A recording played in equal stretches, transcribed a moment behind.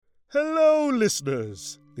Hello,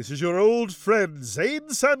 listeners. This is your old friend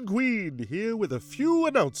Zane Sanguine here with a few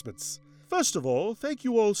announcements. First of all, thank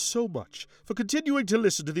you all so much for continuing to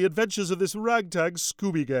listen to the adventures of this ragtag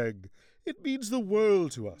Scooby Gang. It means the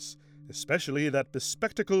world to us, especially that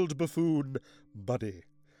bespectacled buffoon, Buddy.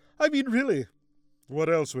 I mean, really, what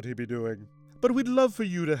else would he be doing? But we'd love for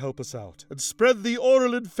you to help us out and spread the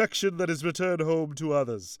oral infection that is Return Home to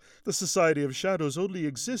others. The Society of Shadows only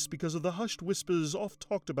exists because of the hushed whispers oft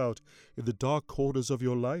talked about in the dark corners of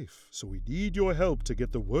your life. So we need your help to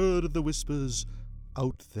get the word of the whispers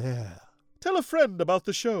out there. Tell a friend about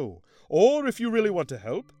the show, or if you really want to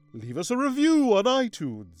help, leave us a review on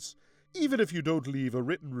iTunes. Even if you don't leave a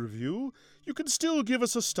written review, you can still give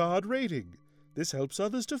us a starred rating. This helps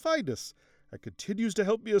others to find us and continues to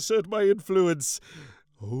help me assert my influence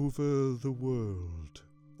over the world.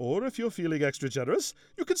 Or if you're feeling extra generous,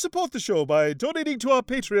 you can support the show by donating to our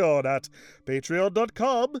Patreon at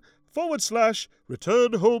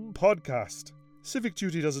patreon.com/Return Home Podcast. Civic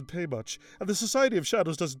duty doesn't pay much, and the Society of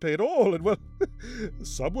Shadows doesn't pay at all, and well,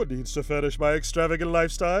 someone needs to furnish my extravagant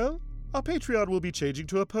lifestyle. Our Patreon will be changing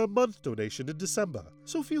to a per-month donation in December,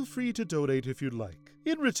 so feel free to donate if you'd like.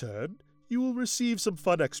 In return, you will receive some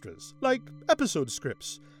fun extras, like episode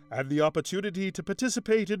scripts, and the opportunity to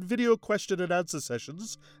participate in video question and answer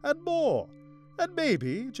sessions, and more. And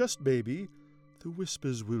maybe, just maybe, the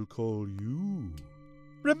whispers will call you.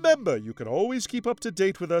 Remember, you can always keep up to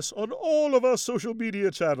date with us on all of our social media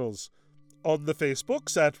channels. On the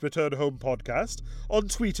Facebooks at Return Home Podcast, on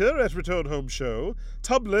Twitter at Return Home Show,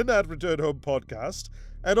 Tumblr at Return Home Podcast,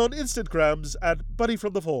 and on Instagrams at Buddy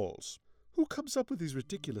from the Falls. Who comes up with these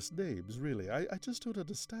ridiculous names, really? I just don't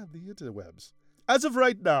understand the interwebs. As of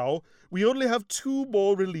right now, we only have 2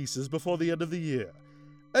 more releases before the end of the year.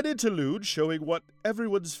 An interlude showing what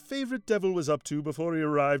everyone's favorite devil was up to before he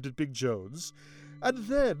arrived at Big Jones, and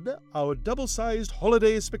then our double-sized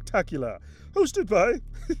holiday spectacular, hosted by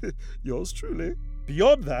yours truly.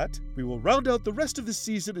 Beyond that, we will round out the rest of the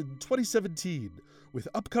season in 2017 with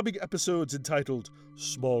upcoming episodes entitled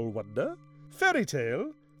Small Wonder, Fairy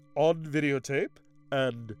Tale, On Videotape,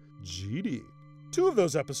 and Genie. 2 of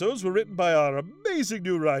those episodes were written by our amazing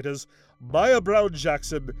new writers, Maya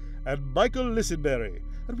Brown-Jackson and Michael Lissenberry,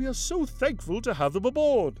 and we are so thankful to have them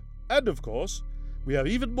aboard. And of course, we have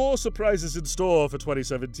even more surprises in store for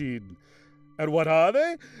 2017. And what are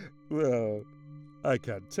they? Well, I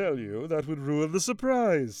can't tell you. That would ruin the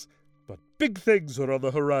surprise. But big things are on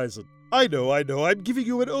the horizon. I know, I'm giving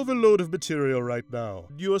you an overload of material right now.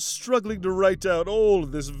 You are struggling to write down all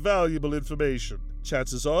of this valuable information.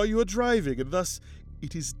 Chances are you are driving, and thus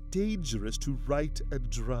it is dangerous to write and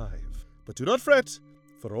drive. But do not fret,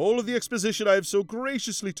 for all of the exposition I have so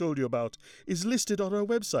graciously told you about is listed on our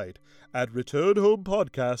website at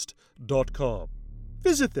returnhomepodcast.com.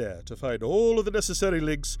 Visit there to find all of the necessary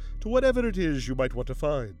links to whatever it is you might want to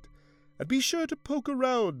find. And be sure to poke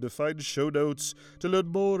around to find show notes to learn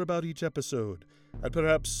more about each episode, and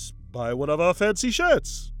perhaps buy one of our fancy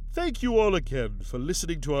shirts. Thank you all again for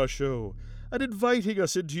listening to our show and inviting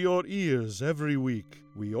us into your ears every week.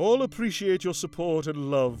 We all appreciate your support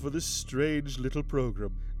and love for this strange little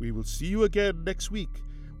program. We will see you again next week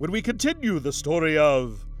when we continue the story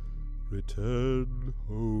of Return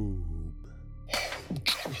Home.